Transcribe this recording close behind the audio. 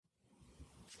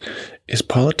Is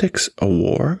politics a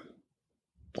war,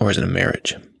 or is it a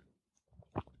marriage?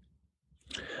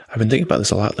 I've been thinking about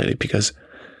this a lot lately because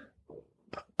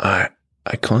I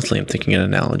constantly am thinking in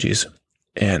analogies.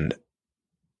 And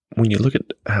when you look at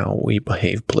how we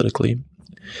behave politically,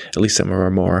 at least some of our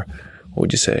more, what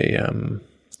would you say,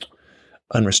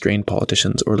 unrestrained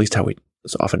politicians, or at least how we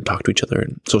often talk to each other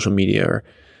in social media, or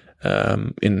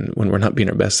when we're not being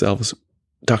our best selves,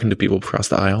 talking to people across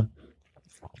the aisle.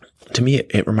 To me,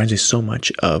 it reminds me so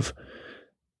much of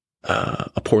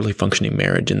a poorly functioning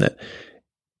marriage, in that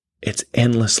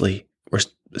we're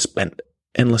spent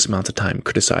endless amounts of time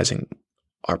criticizing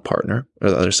our partner, or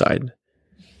the other side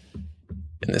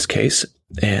in this case,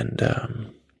 and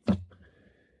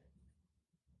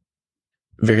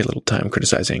very little time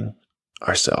criticizing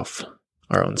ourselves,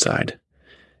 our own side.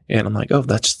 And I'm like, oh,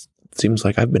 that seems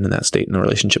like I've been in that state in a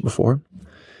relationship before.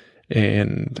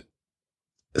 And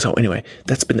so anyway,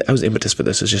 that was the impetus for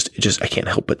this. Is just I can't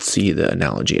help but see the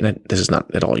analogy, and this is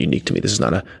not at all unique to me. This is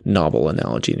not a novel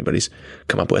analogy anybody's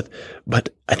come up with, but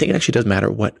I think it actually does matter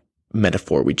what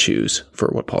metaphor we choose for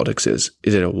what politics is.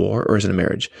 Is it a war, or is it a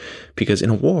marriage? Because in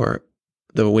a war,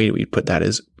 the way we put that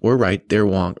is, we're right, they're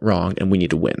wrong, and we need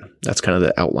to win. That's kind of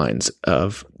the outlines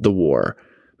of the war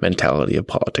mentality of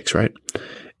politics, right?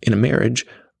 In a marriage,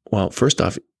 well, first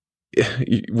off,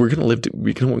 we're going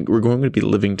to be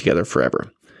living together forever.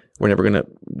 We're never going to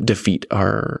defeat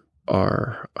our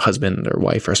husband or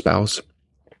wife or spouse.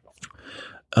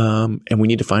 And we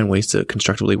need to find ways to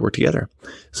constructively work together,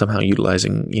 somehow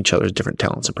utilizing each other's different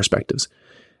talents and perspectives,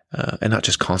 and not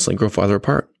just constantly grow farther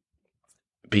apart.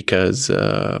 Because,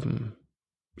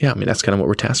 that's kind of what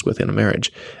we're tasked with in a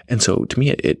marriage. And so to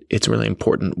me, it's really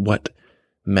important what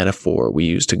metaphor we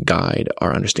use to guide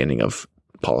our understanding of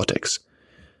politics.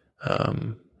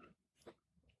 I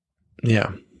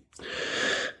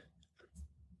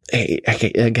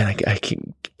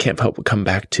can't help but come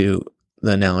back to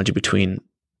the analogy between,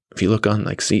 if you look on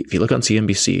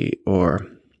CNBC or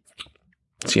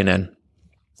CNN,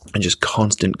 and just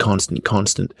constant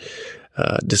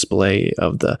display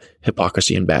of the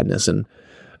hypocrisy and badness and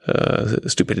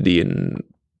stupidity and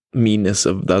meanness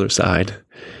of the other side,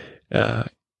 and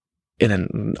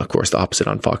then of course the opposite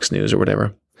on Fox News or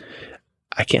whatever.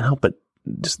 I can't help but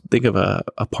just think of a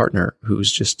partner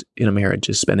who's just in a marriage,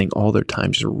 is spending all their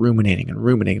time just ruminating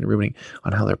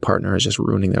on how their partner is just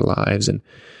ruining their lives, and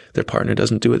their partner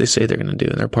doesn't do what they say they're going to do,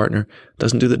 and their partner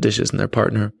doesn't do the dishes, and their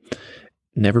partner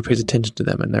never pays attention to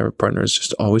them, and their partner is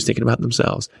just always thinking about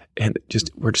themselves, and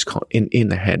we're just in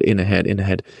the head,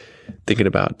 thinking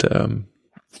about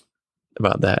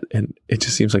that, and it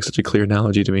just seems like such a clear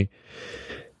analogy to me.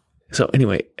 So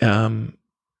anyway,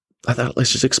 I thought,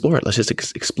 let's just explore it. Let's just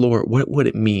explore what would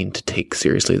it mean to take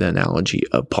seriously the analogy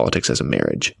of politics as a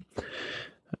marriage.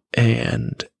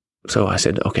 And so I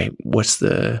said, okay, what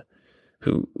are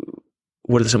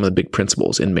some of the big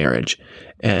principles in marriage?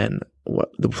 And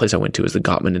the place I went to is the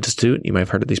Gottman Institute. You might have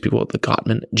heard of these people, the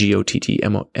Gottman,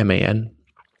 Gottman.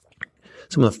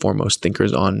 Some of the foremost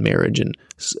thinkers on marriage and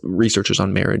researchers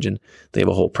on marriage, and they have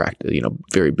a whole practice,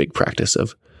 very big practice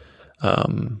of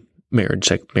marriage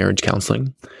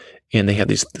counseling. And they have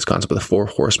this concept of the 4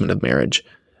 horsemen of marriage.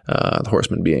 The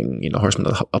horsemen being, horsemen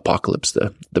of the apocalypse,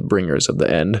 the bringers of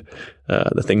the end,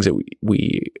 the things that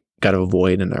we got to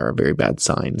avoid and are very bad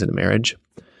signs in a marriage.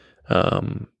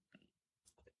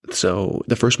 So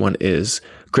the first one is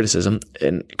criticism,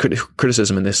 and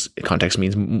criticism in this context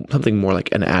means something more like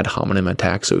an ad hominem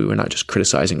attack. So we're not just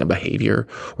criticizing a behavior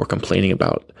or complaining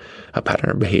about a pattern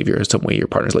of behavior or some way your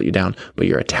partner's let you down, but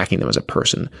you're attacking them as a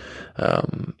person.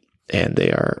 And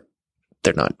they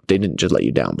didn't just let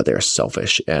you down, but they're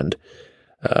selfish, and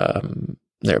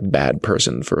they're a bad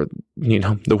person for,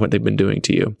 what they've been doing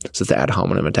to you. So it's the ad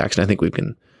hominem attacks. And I think we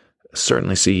can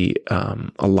certainly see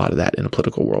a lot of that in the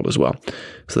political world as well.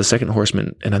 So the second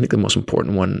horseman, and I think the most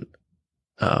important one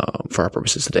for our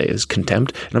purposes today, is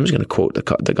contempt. And I'm just going to quote the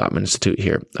Gottman Institute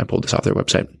here. I pulled this off their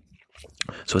website.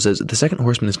 So it says, the second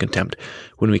horseman is contempt.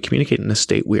 When we communicate in this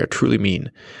state, we are truly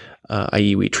mean,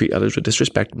 i.e. we treat others with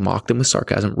disrespect, mock them with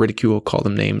sarcasm, ridicule, call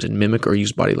them names, and mimic or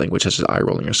use body language such as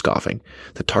eye-rolling or scoffing.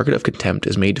 The target of contempt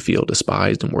is made to feel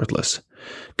despised and worthless.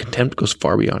 Contempt goes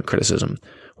far beyond criticism.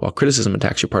 While criticism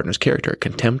attacks your partner's character,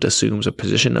 contempt assumes a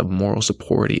position of moral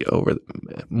superiority over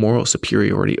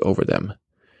them.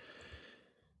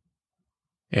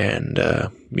 And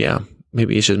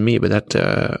maybe it's just me, but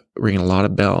that ringing a lot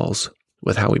of bells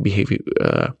with how we behave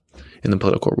in the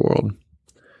political world.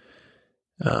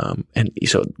 And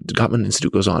so the Gottman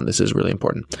Institute goes on. This is really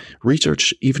important.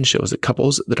 Research even shows that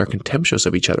couples that are contemptuous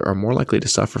of each other are more likely to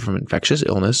suffer from infectious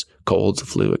illness, colds,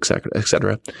 flu,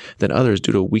 etc., than others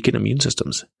due to weakened immune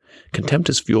systems. Contempt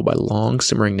is fueled by long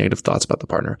simmering negative thoughts about the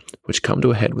partner, which come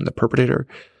to a head when the perpetrator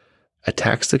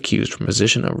attacks the accused from a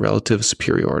position of relative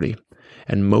superiority.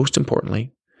 And most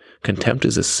importantly, contempt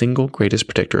is the single greatest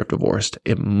predictor of divorce.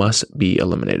 It must be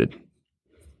eliminated.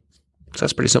 So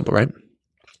that's pretty simple, right?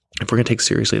 If we're going to take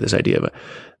seriously this idea of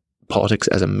politics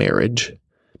as a marriage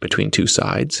between two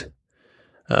sides,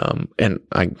 and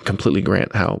I completely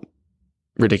grant how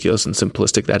ridiculous and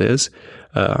simplistic that is,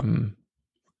 and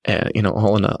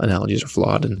all analogies are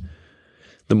flawed, and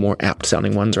the more apt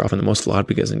sounding ones are often the most flawed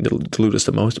because they delude us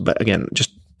the most. But again,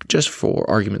 just for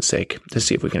argument's sake, to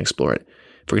see if we can explore it,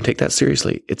 if we're going to take that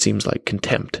seriously, it seems like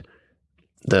contempt,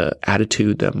 the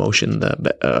attitude, the emotion,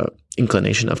 the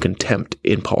inclination of contempt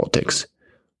in politics,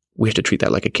 we have to treat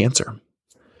that like a cancer,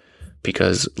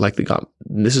 because like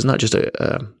this is not just when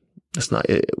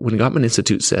the Gottman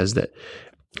Institute says that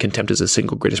contempt is the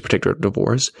single greatest predictor of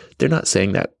divorce, they're not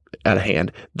saying that out of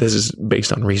hand. This is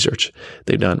based on research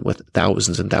they've done with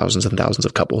thousands and thousands and thousands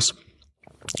of couples.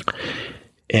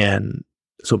 And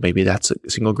so maybe that's a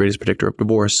single greatest predictor of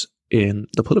divorce in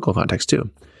the political context too.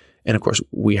 And of course,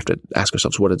 we have to ask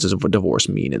ourselves, what does divorce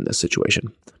mean in this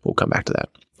situation? We'll come back to that.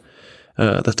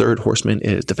 The third horseman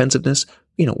is defensiveness.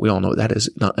 We all know that is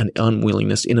not an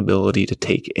unwillingness, inability to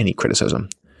take any criticism.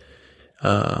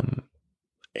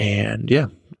 And yeah,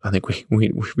 I think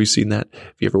we've seen that.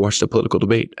 If you ever watched a political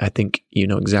debate, I think you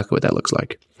know exactly what that looks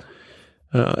like.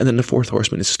 And then the fourth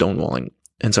horseman is stonewalling.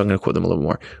 And so I'm going to quote them a little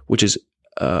more, which is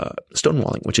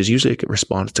stonewalling, which is usually a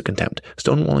response to contempt.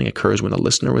 Stonewalling occurs when the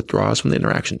listener withdraws from the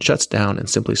interaction, shuts down, and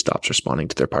simply stops responding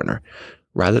to their partner.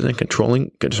 Rather than confronting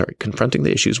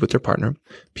the issues with their partner,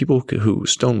 people who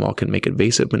stonewall can make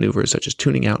evasive maneuvers such as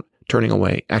tuning out, turning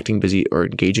away, acting busy, or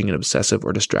engaging in obsessive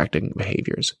or distracting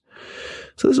behaviors.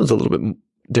 So this one's a little bit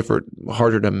different,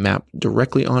 harder to map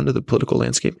directly onto the political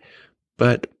landscape.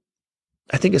 But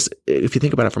I think if you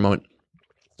think about it for a moment,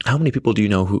 how many people do you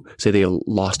know who say they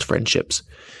lost friendships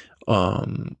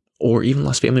or even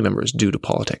lost family members due to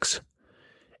politics?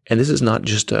 And this is not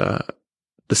just the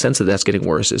sense that that's getting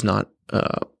worse is not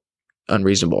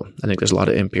unreasonable. I think there's a lot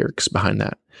of empirics behind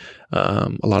that. A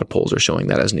lot of polls are showing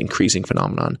that as an increasing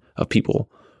phenomenon of people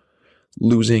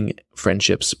losing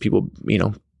friendships, people,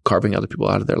 carving other people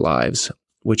out of their lives,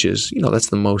 which is, that's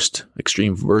the most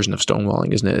extreme version of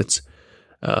stonewalling, isn't it? It's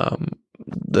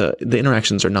the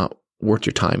interactions are not worth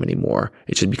your time anymore.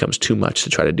 It just becomes too much to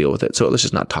try to deal with it. So let's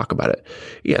just not talk about it.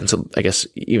 Yeah. And so I guess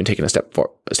even taking a step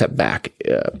back,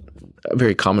 a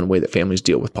very common way that families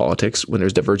deal with politics when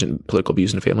there's divergent political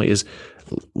views in the family is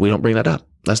we don't bring that up.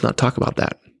 Let's not talk about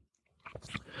that.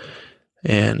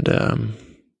 And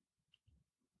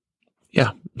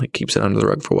it keeps it under the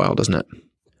rug for a while, doesn't it?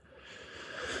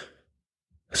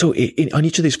 So on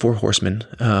each of these four horsemen,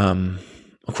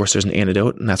 of course, there's an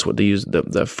antidote, and that's what they use,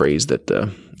 the phrase that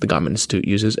the Gottman Institute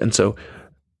uses. And so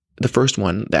the first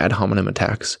one, the ad hominem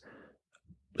attacks,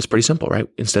 is pretty simple, right?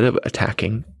 Instead of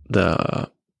attacking the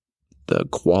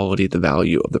quality, the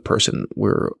value of the person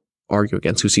we're arguing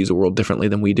against, who sees the world differently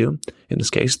than we do, in this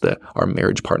case, our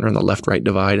marriage partner and the left-right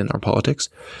divide in our politics,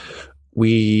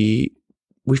 we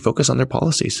focus on their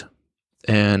policies,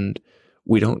 and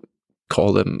we don't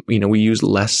call them, we use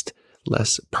less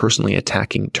personally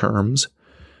attacking terms.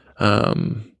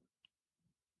 And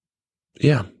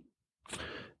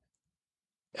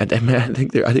I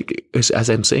think as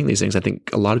I'm saying these things, I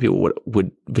think a lot of people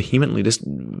would vehemently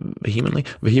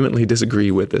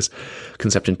disagree with this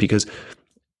conception, because,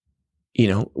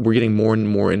 we're getting more and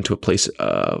more into a place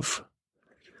of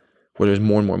where there's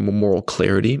more and more moral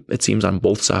clarity, it seems, on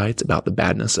both sides about the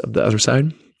badness of the other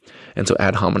side. And so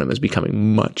ad hominem is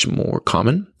becoming much more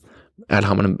common. Ad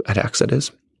hominem attacks, that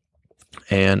is.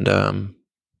 And,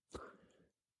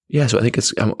 so I think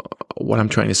what I'm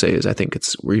trying to say is I think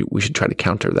we should try to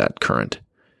counter that current,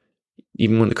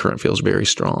 even when the current feels very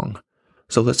strong.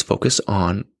 So let's focus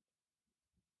on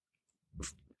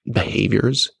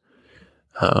behaviors,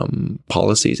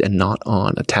 policies, and not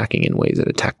on attacking in ways that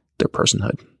attack their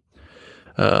personhood.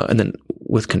 And then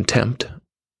with contempt,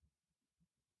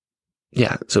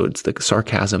 so it's the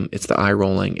sarcasm, it's the eye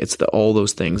rolling, it's all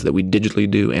those things that we digitally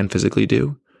do and physically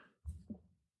do.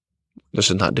 Let's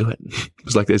just not do it.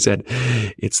 It's like they said,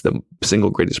 it's the single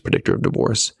greatest predictor of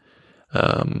divorce.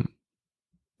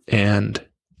 And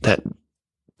that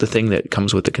the thing that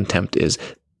comes with the contempt is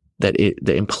that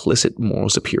the implicit moral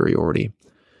superiority.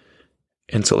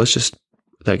 And so I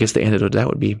guess the antidote to that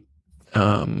would be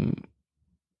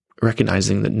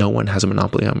recognizing that no one has a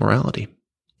monopoly on morality.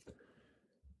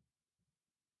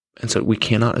 And so we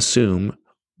cannot assume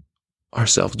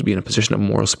ourselves to be in a position of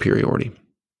moral superiority.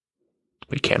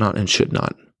 We cannot and should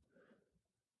not.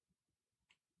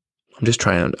 I'm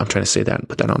trying to say that and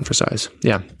put that on for size.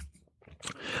 Yeah.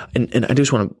 And I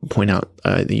just want to point out,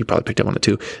 that you probably picked up on it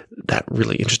too, that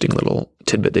really interesting little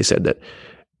tidbit. They said that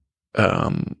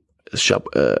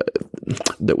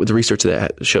the research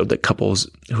that showed that couples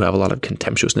who have a lot of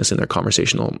contemptuousness in their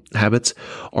conversational habits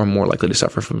are more likely to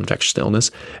suffer from infectious illness.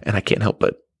 And I can't help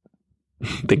but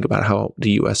think about how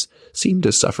the U.S. seemed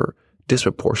to suffer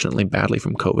disproportionately badly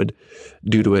from COVID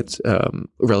due to its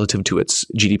relative to its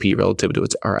GDP, relative to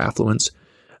our affluence,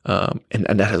 and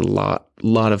that has a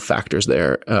lot of factors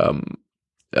there.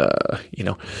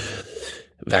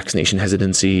 Vaccination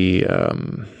hesitancy,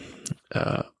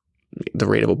 the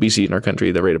rate of obesity in our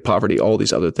country, the rate of poverty, all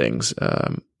these other things.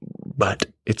 But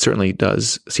it certainly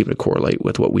does seem to correlate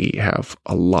with what we have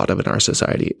a lot of in our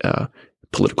society,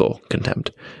 political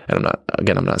contempt. And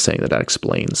I'm not saying that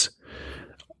explains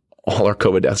all our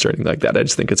COVID deaths or anything like that. I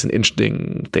just think it's an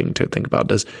interesting thing to think about.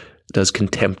 Does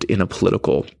contempt in a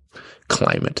political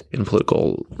climate, in a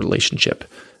political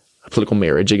relationship, a political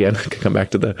marriage, again, I can come back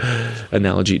to the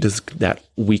analogy, does that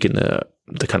weaken the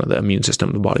kind of the immune system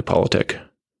of the body politic?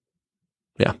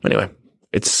 Yeah, anyway,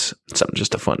 it's something,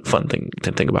 just a fun thing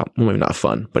to think about. Well, maybe not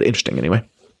fun, but interesting anyway.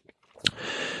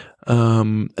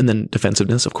 And then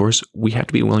defensiveness, of course, we have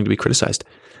to be willing to be criticized.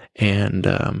 And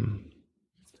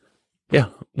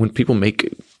when people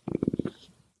make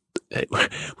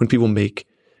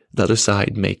the other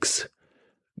side makes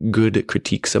good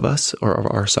critiques of us or of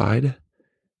our side,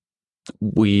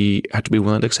 we have to be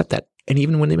willing to accept that. And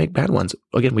even when they make bad ones,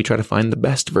 again, we try to find the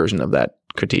best version of that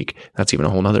critique. That's even a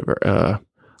whole nother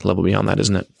level beyond that,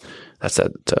 isn't it? That's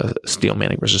that steel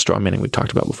manning versus straw manning we've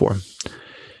talked about before.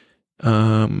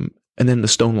 And then the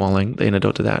stonewalling, the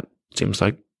antidote to that seems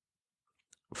like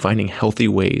finding healthy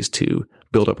ways to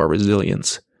build up our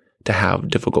resilience to have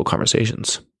difficult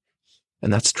conversations.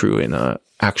 And that's true in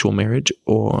actual marriage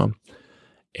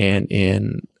and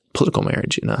in political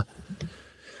marriage, in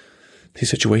these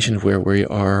situations where we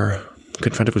are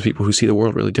confronted with people who see the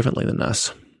world really differently than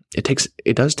us.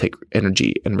 It does take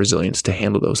energy and resilience to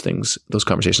handle those things, those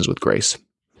conversations with grace.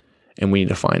 And we need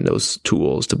to find those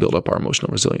tools to build up our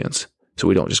emotional resilience so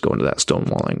we don't just go into that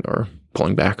stonewalling or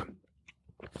pulling back.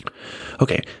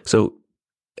 Okay, so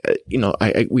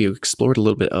we explored a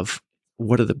little bit of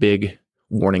what are the big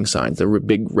warning signs, the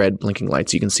big red blinking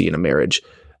lights you can see in a marriage,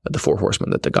 the four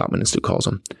horsemen that the Gottman Institute calls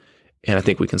them. And I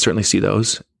think we can certainly see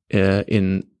those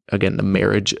in, again, the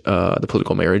marriage, the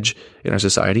political marriage in our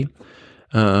society.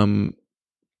 What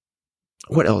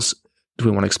else do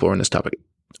we want to explore in this topic?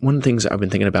 One of the things I've been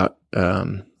thinking about,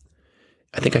 I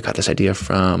think I got this idea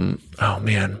from,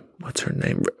 what's her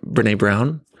name? Brene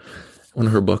Brown. One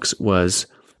of her books was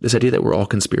this idea that we're all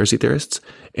conspiracy theorists.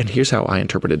 And here's how I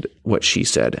interpreted what she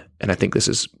said. And I think this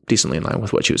is decently in line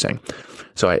with what she was saying.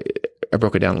 So I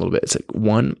broke it down a little bit. It's like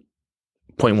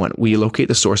 1.1, we locate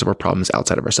the source of our problems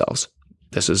outside of ourselves.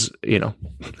 This is,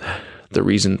 the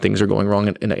reason things are going wrong.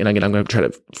 And again, I'm going to try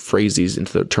to phrase these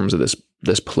into the terms of this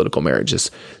political marriage,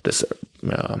 this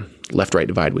left-right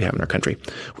divide we have in our country.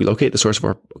 We locate the source of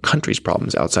our country's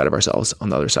problems outside of ourselves on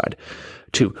the other side.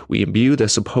 2, we imbue the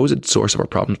supposed source of our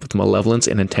problems with malevolence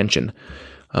and intention.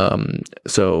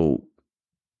 So,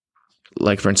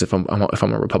 like for instance, if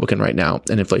I'm a Republican right now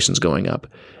and inflation's going up,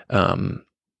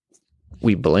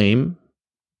 we blame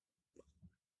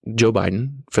Joe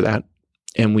Biden for that,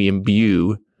 and we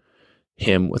imbue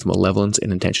him with malevolence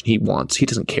and intention. He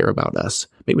doesn't care about us.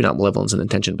 Maybe not malevolence and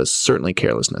intention, but certainly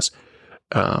carelessness.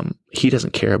 He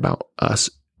doesn't care about us,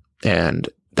 and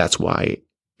that's why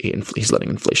he's letting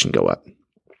inflation go up.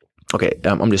 Okay,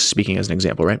 I'm just speaking as an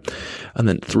example, right? And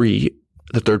then 3,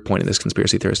 the third point in this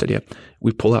conspiracy theorist idea,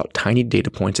 we pull out tiny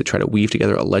data points to try to weave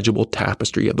together a legible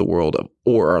tapestry of the world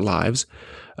or our lives,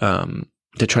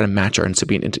 to try to match our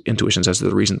incipient intuitions as to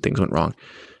the reason things went wrong.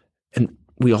 And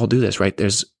we all do this, right?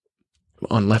 There's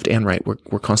on left and right,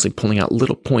 we're constantly pulling out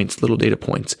little data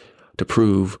points to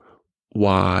prove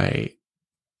why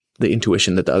the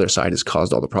intuition that the other side has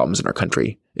caused all the problems in our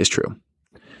country is true.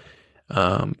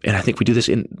 And I think we do this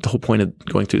in the whole point of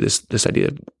going through this idea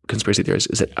of conspiracy theories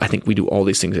is that I think we do all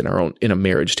these things in a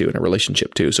marriage too, in a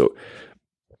relationship too. So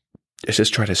let's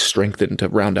just try to strengthen, to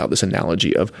round out this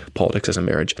analogy of politics as a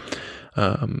marriage.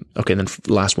 Okay. And then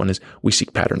the last one is we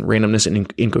seek pattern. Randomness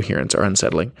and incoherence are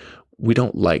unsettling. We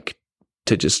don't like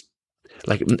to just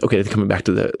coming back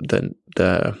to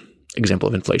the example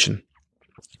of inflation.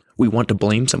 we want to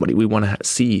blame somebody. We want to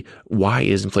see, why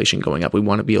is inflation going up? We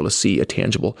want to be able to see a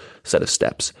tangible set of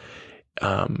steps.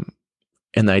 And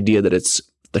the idea that it's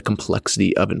the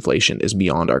complexity of inflation is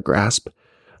beyond our grasp,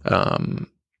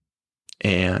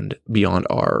 and beyond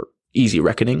our easy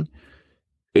reckoning.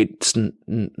 It's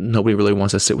nobody really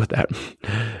wants to sit with that.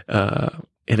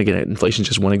 And again, inflation is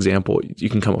just one example. You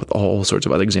can come up with all sorts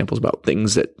of other examples about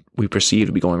things that we perceive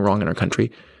to be going wrong in our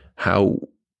country, how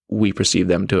we perceive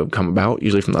them to have come about,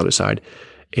 usually from the other side,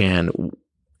 and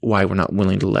why we're not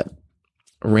willing to let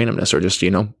randomness or just,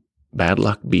 bad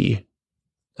luck be,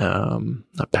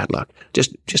 not bad luck,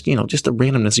 just the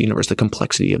randomness of the universe, the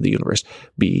complexity of the universe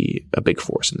be a big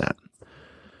force in that.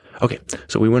 Okay.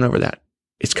 So we went over that.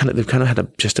 They've kind of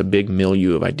had just a big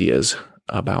milieu of ideas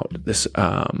about this,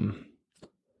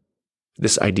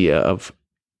 this idea of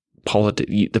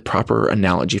the proper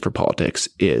analogy for politics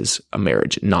is a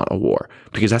marriage, not a war,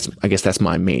 because that's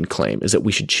my main claim, is that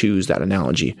we should choose that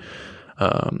analogy.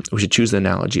 We should choose the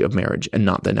analogy of marriage and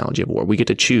not the analogy of war. We get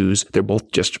to choose. They're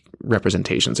both just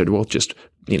representations. They're both just,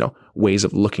 ways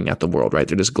of looking at the world, right?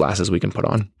 They're just glasses we can put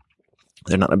on.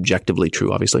 They're not objectively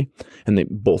true, obviously. And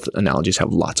both analogies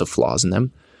have lots of flaws in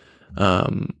them.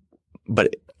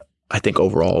 But I think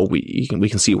overall we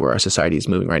can see where our society is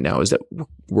moving right now is that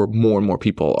we're more and more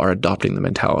people are adopting the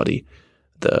mentality,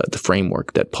 the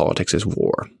framework that politics is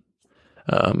war.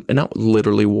 And not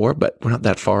literally war, but we're not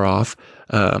that far off.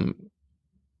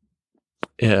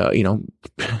 If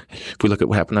we look at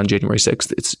what happened on January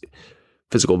 6th, it's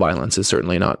physical violence is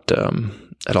certainly not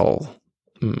at all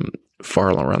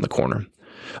far around the corner.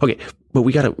 Okay, but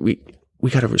we gotta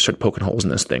start poking holes in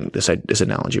this thing, this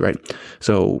analogy, right?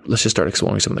 So let's just start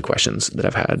exploring some of the questions that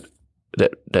I've had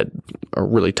that are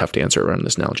really tough to answer around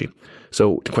this analogy.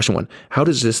 So question 1, how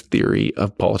does this theory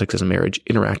of politics as a marriage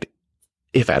interact,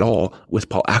 if at all, with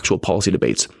actual policy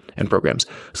debates and programs?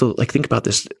 So like, think about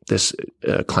this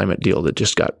climate deal that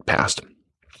just got passed.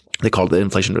 They called it the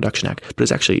Inflation Reduction Act, but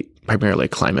it's actually primarily a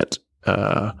climate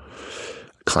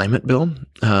bill,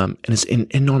 and it's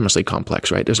enormously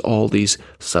complex, right? There's all these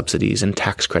subsidies and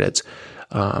tax credits,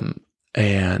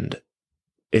 and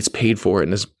it's paid for in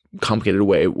this complicated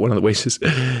way. One of the ways is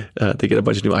they get a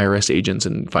bunch of new IRS agents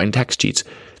and find tax cheats,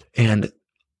 and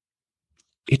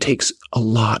it takes a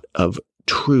lot of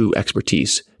true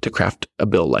expertise to craft a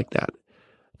bill like that,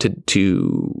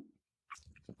 to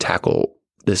tackle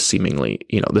this seemingly,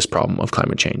 this problem of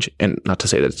climate change. And not to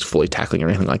say that it's fully tackling or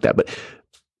anything like that, but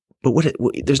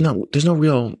there's no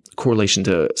real correlation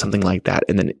to something like that.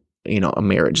 And then, a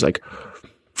marriage, like,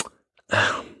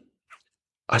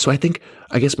 so I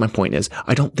guess my point is,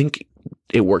 I don't think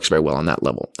it works very well on that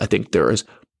level. I think there is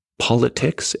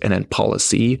politics and then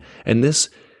policy, and this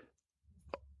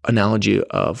analogy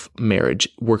of marriage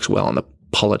works well on the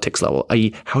politics level,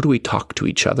 i.e., how do we talk to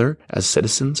each other as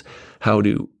citizens? How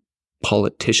do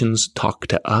politicians talk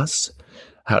to us?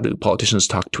 How do politicians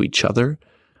talk to each other?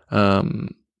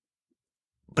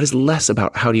 But it's less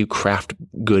about how do you craft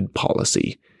good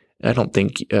policy. I don't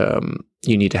think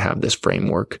you need to have this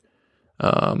framework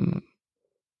of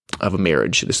a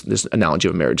marriage, this analogy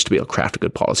of a marriage, to be able to craft a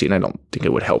good policy, and I don't think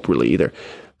it would help really either.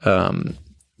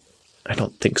 I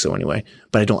don't think so anyway.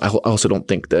 But I also don't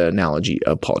think the analogy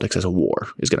of politics as a war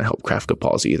is going to help craft good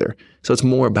policy either. So it's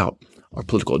more about our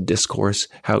political discourse,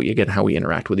 how we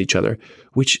interact with each other,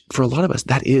 which for a lot of us,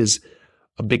 that is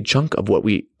a big chunk of what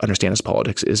we understand as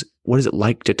politics. Is what is it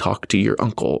like to talk to your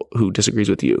uncle who disagrees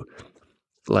with you?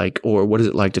 Or what is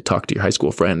it like to talk to your high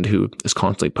school friend who is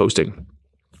constantly posting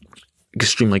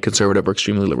extremely conservative or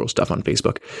extremely liberal stuff on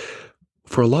Facebook?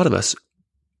 For a lot of us,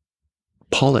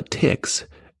 politics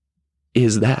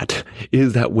is that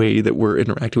way that we're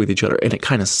interacting with each other. And it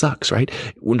kind of sucks, right?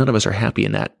 None of us are happy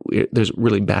in that. There's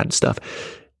really bad stuff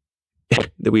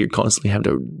that we constantly have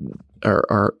to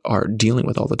are dealing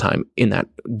with all the time in that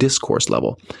discourse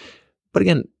level. But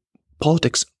again,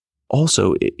 politics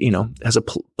also, has a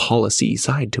policy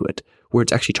side to it, where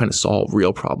it's actually trying to solve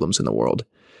real problems in the world.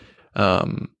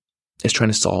 It's trying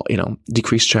to solve,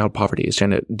 decrease child poverty. It's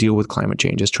trying to deal with climate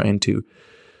change. It's trying to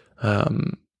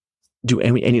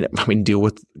deal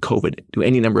with COVID, do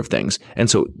any number of things. And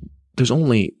so there's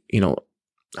only,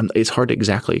 it's hard to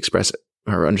exactly express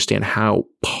or understand how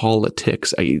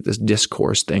politics, i.e. this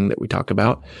discourse thing that we talk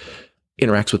about,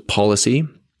 interacts with policy.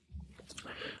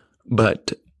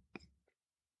 But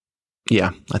yeah,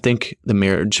 I think the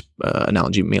marriage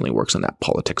analogy mainly works on that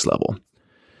politics level.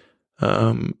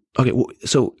 Okay,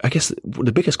 so I guess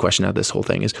the biggest question out of this whole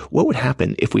thing is, what would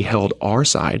happen if we held our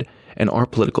side and our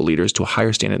political leaders to a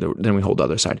higher standard than we hold the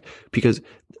other side? Because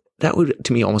that would,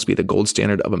 to me, almost be the gold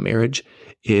standard of a marriage,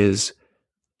 is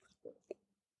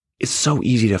it's so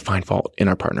easy to find fault in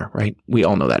our partner, right? We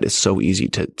all know that. It's so easy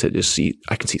to just see.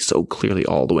 I can see so clearly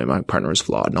all the way my partner is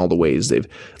flawed and all the ways they've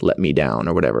let me down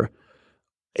or whatever.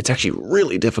 It's actually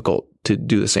really difficult to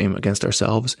do the same against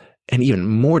ourselves, and even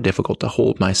more difficult to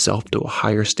hold myself to a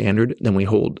higher standard than I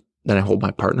hold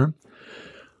my partner.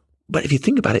 But if you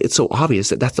think about it, it's so obvious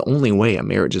that that's the only way a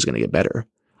marriage is going to get better.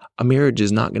 A marriage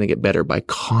is not going to get better by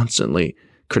constantly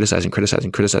criticizing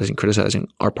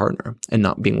our partner and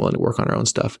not being willing to work on our own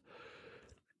stuff.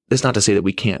 That's not to say that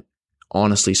we can't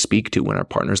honestly speak to when our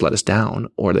partners let us down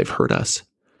or they've hurt us.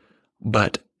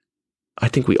 But I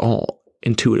think we all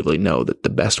intuitively know that the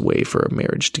best way for a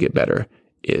marriage to get better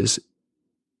is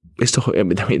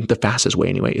the fastest way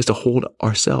anyway, is to hold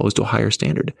ourselves to a higher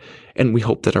standard. And we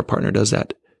hope that our partner does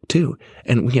that too.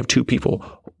 And we have two people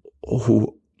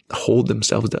who hold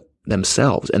themselves and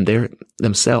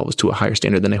themselves to a higher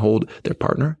standard than they hold their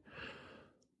partner.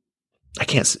 I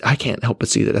can't help but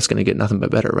see that that's going to get nothing but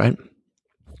better, right?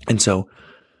 And so,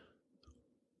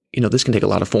 this can take a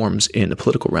lot of forms in the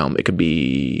political realm. It could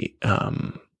be,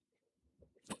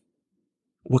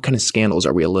 what kind of scandals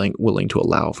are we willing to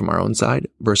allow from our own side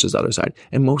versus the other side?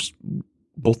 And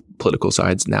both political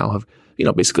sides now have,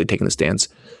 basically taken the stance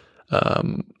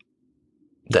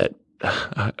that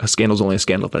a scandal is only a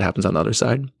scandal if it happens on the other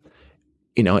side.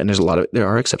 And there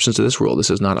are exceptions to this rule. This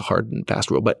is not a hard and fast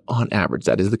rule, but on average,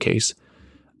 that is the case.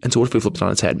 And so what if we flip it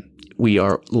on its head? We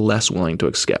are less willing to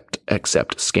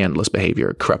accept scandalous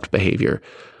behavior, corrupt behavior,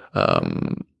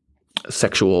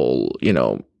 sexual,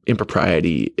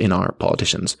 impropriety in our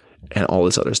politicians, and all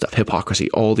this other stuff,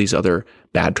 hypocrisy, all these other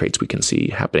bad traits we can see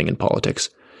happening in politics.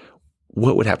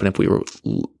 What would happen if we were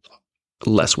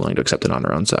less willing to accept it on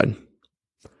our own side?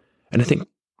 And I think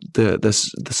the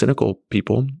cynical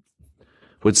people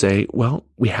would say, well,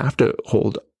 we have to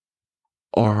hold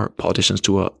our politicians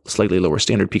to a slightly lower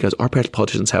standard because our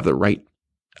politicians have the right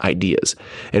ideas.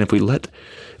 And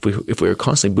if we're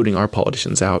constantly booting our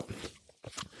politicians out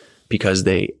because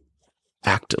they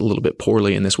act a little bit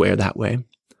poorly in this way or that way,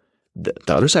 the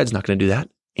other side's not going to do that.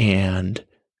 And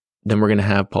then we're going to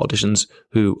have politicians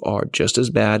who are just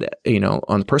as bad,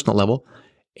 on the personal level,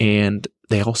 and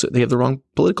they have the wrong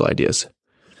political ideas.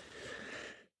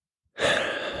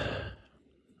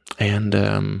 And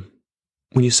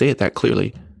when you say it that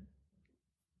clearly,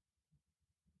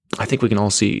 I think we can all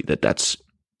see that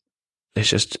we're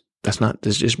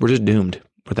just doomed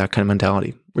with that kind of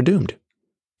mentality. We're doomed.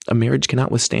 A marriage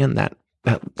cannot withstand that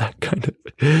kind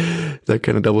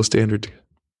of double standard.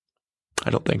 I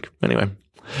don't think. Anyway.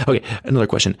 Okay, another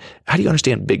question. How do you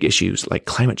understand big issues like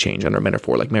climate change under a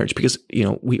metaphor like marriage? Because,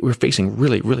 we're facing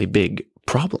really, really big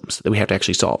problems that we have to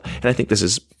actually solve. And I think this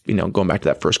is, going back to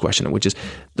that first question, which is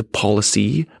the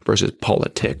policy versus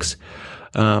politics.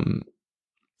 And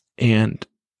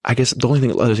I guess the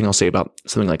other thing I'll say about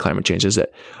something like climate change is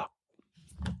that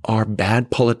our bad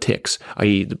politics,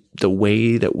 i.e. the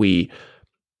way that we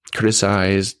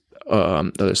criticize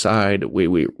the other side,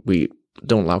 we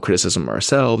don't allow criticism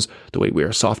ourselves, the way we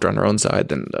are softer on our own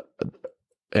side and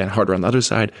harder on the other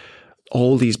side,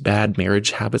 all these bad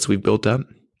marriage habits we've built up,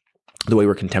 the way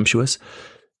we're contemptuous,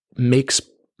 makes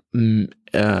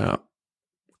the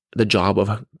job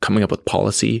of coming up with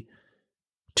policy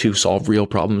to solve real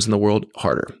problems in the world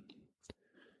harder.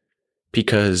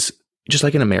 Because just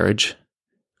like in a marriage,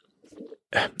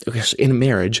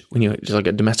 when you just like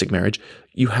a domestic marriage,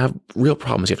 you have real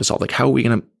problems you have to solve. Like, how are we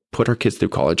going to put our kids through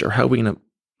college, or how are we going to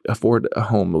afford a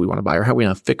home that we want to buy, or how are we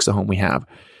going to fix the home we have?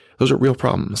 Those are real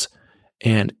problems.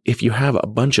 And if you have a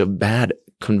bunch of bad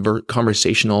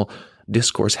conversational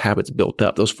discourse habits built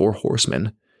up, those four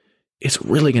horsemen, it's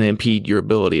really going to impede your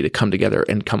ability to come together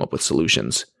and come up with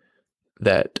solutions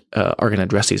that are going to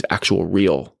address these actual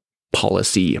real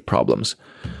policy problems.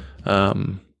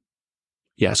 So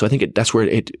I think that's where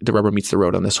the rubber meets the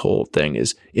road on this whole thing.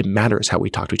 Is it matters how we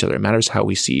talk to each other. It matters how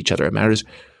we see each other. It matters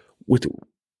with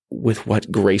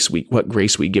what grace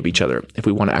we give each other if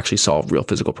we want to actually solve real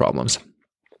physical problems.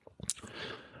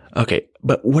 Okay,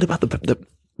 but what about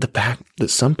the fact that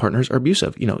some partners are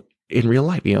abusive? In real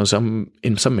life, in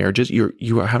some marriages,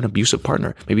 you are having an abusive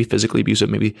partner, maybe physically abusive,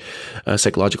 maybe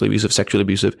psychologically abusive, sexually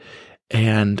abusive,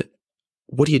 and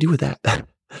what do you do with that?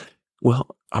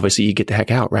 Well, obviously, you get the heck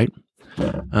out, right?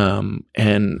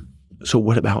 And so,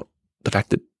 what about the fact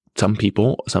that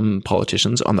some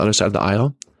politicians on the other side of the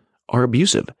aisle are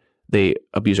abusive? They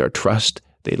abuse our trust.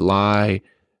 They lie.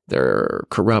 They're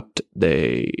corrupt.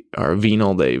 They are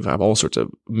venal. They have all sorts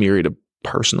of myriad of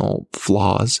personal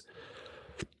flaws.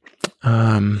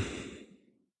 I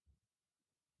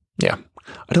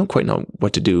don't quite know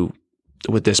what to do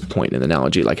with this point in the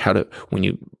analogy. Like when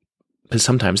you because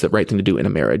sometimes the right thing to do in a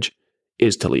marriage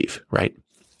is to leave, right?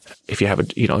 If you have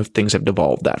if things have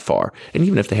devolved that far, and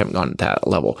even if they haven't gone to that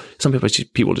level, some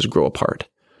people just grow apart.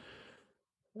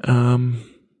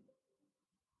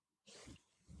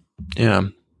 Yeah.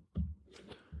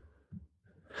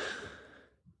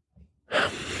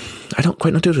 I don't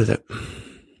quite know what to do with it.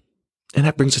 And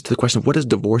that brings us to the question of, what does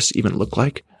divorce even look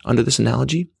like under this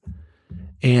analogy?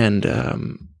 And,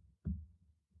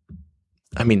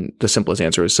 the simplest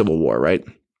answer is civil war, right?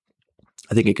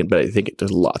 I think it can, but I think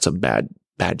there's lots of bad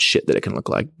shit that it can look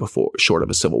like short of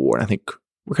a civil war. And I think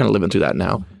we're kind of living through that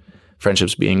now.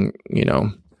 Friendships being,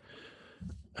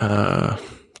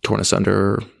 torn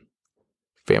asunder,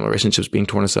 family relationships being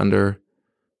torn asunder,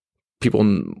 people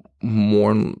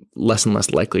less and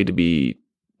less likely to be,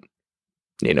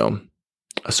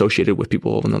 associated with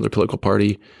people of another political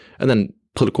party, and then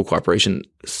political cooperation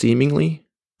seemingly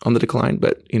on the decline.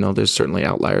 But, there's certainly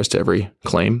outliers to every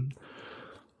claim.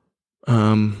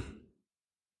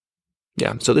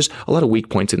 Yeah. So there's a lot of weak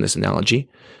points in this analogy.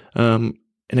 And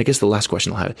I guess the last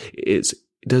question I'll have is,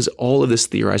 does all of this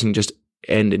theorizing just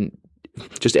end in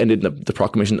the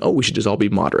proclamation, oh, we should just all be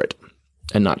moderate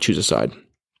and not choose a side?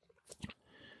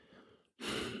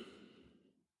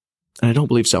 And I don't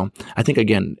believe so. I think,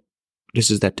 again,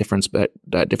 this is that difference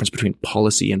between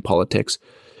policy and politics.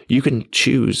 You can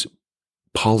choose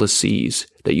policies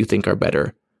that you think are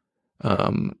better.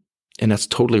 And that's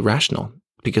totally rational,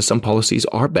 because some policies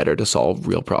are better to solve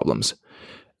real problems.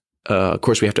 Of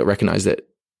course, we have to recognize that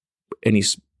any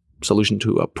solution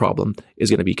to a problem is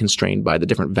going to be constrained by the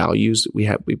different values we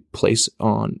place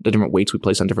on the different weights we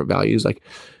place on different values, like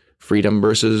freedom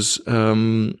versus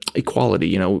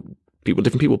equality.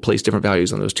 Different people place different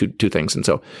values on those two things, and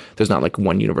so there's not like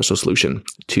one universal solution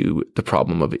to the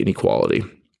problem of inequality.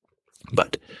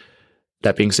 But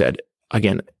that being said,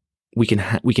 again, we can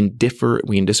differ,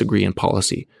 we can disagree in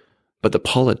policy, but the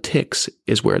politics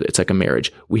is where it's like a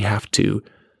marriage.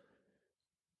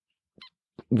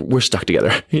 We're stuck together.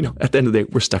 At the end of the day,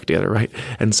 we're stuck together, right?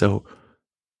 And so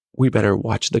we better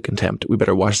watch the contempt. We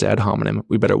better watch the ad hominem.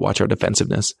 We better watch our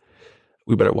defensiveness.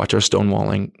 We better watch our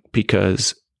stonewalling,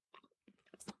 because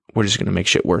we're just going to make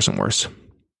shit worse and worse.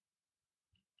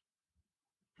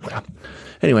 Yeah.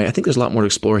 Anyway, I think there's a lot more to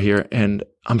explore here, and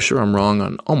I'm sure I'm wrong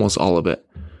on almost all of it,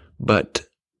 but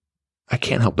I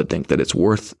can't help but think that it's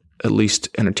worth at least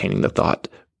entertaining the thought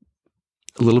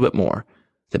a little bit more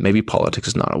that maybe politics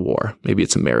is not a war. Maybe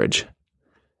it's a marriage.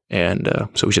 And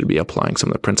so we should be applying some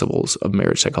of the principles of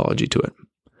marriage psychology to it.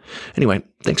 Anyway,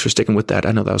 thanks for sticking with that.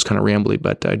 I know that was kind of rambly,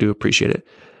 but I do appreciate it.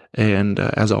 And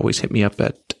as always, hit me up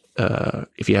at,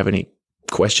 if you have any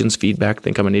questions, feedback,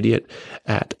 think I'm an idiot,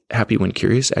 at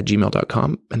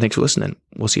happywhencurious@gmail.com. And thanks for listening.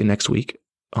 We'll see you next week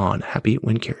on Happy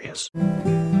When Curious.